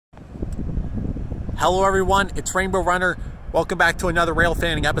Hello everyone, it's Rainbow Runner. Welcome back to another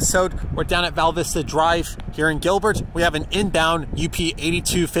Railfanning episode. We're down at Val Vista Drive here in Gilbert. We have an inbound UP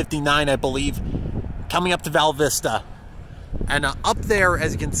 8259, I believe, coming up to Val Vista. And up there,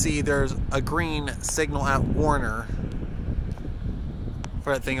 as you can see, there's a green signal at Warner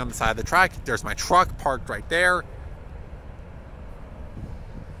for that thing on the side of the track. There's my truck parked right there.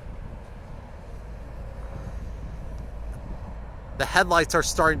 The headlights are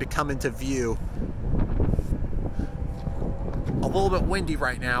starting to come into view. A little bit windy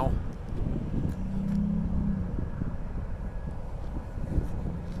right now.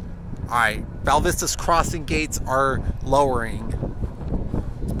 Alright, Val Vista's crossing gates are lowering.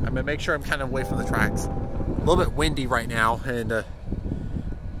 I'm gonna make sure I'm kind of away from the tracks. A little bit windy right now, and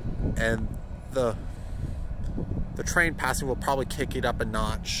the train passing will probably kick it up a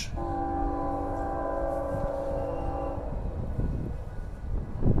notch.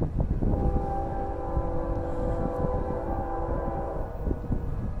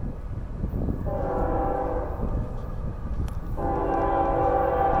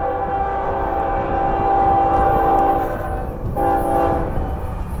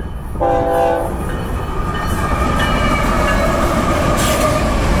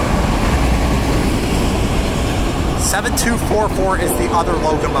 Is the other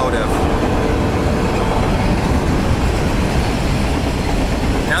locomotive.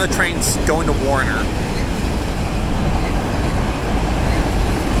 Now the train's going to Warner.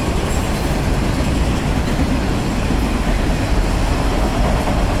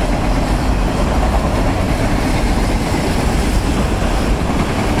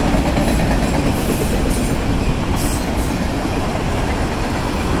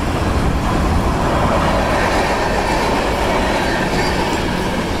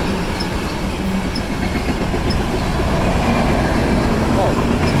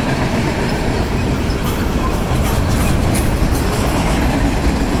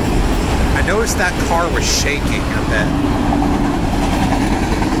 That car was shaking a bit.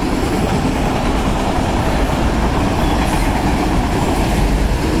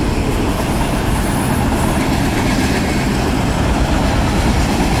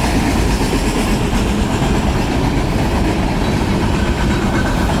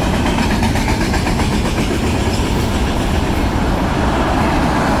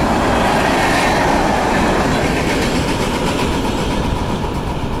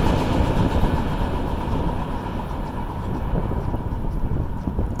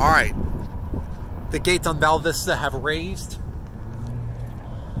 Alright, the gates on Val Vista have raised,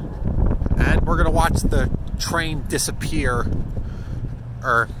 and we're going to watch the train disappear,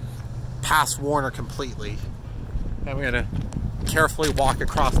 or pass Warner completely. And we're going to carefully walk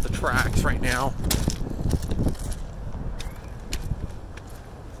across the tracks right now.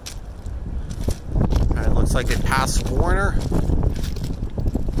 And it looks like it passed Warner.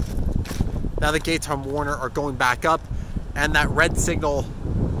 Now the gates on Warner are going back up, and that red signal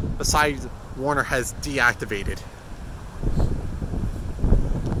besides Warner has deactivated.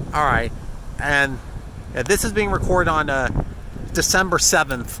 Alright, and yeah, this is being recorded on December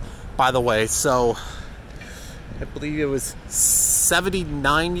 7th, by the way, so I believe it was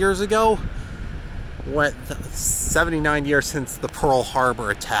 79 years ago. 79 years since the Pearl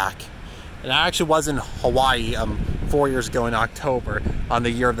Harbor attack. And I actually was in Hawaii 4 years ago in October on the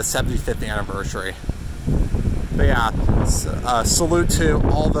year of the 75th anniversary. But yeah, salute to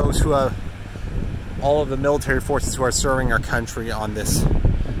all those who have, all of the military forces who are serving our country on this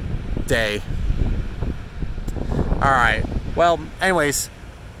day. Alright, well, anyways,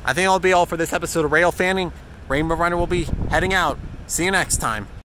 I think that'll be all for this episode of Railfanning. Rainbow Runner will be heading out. See you next time.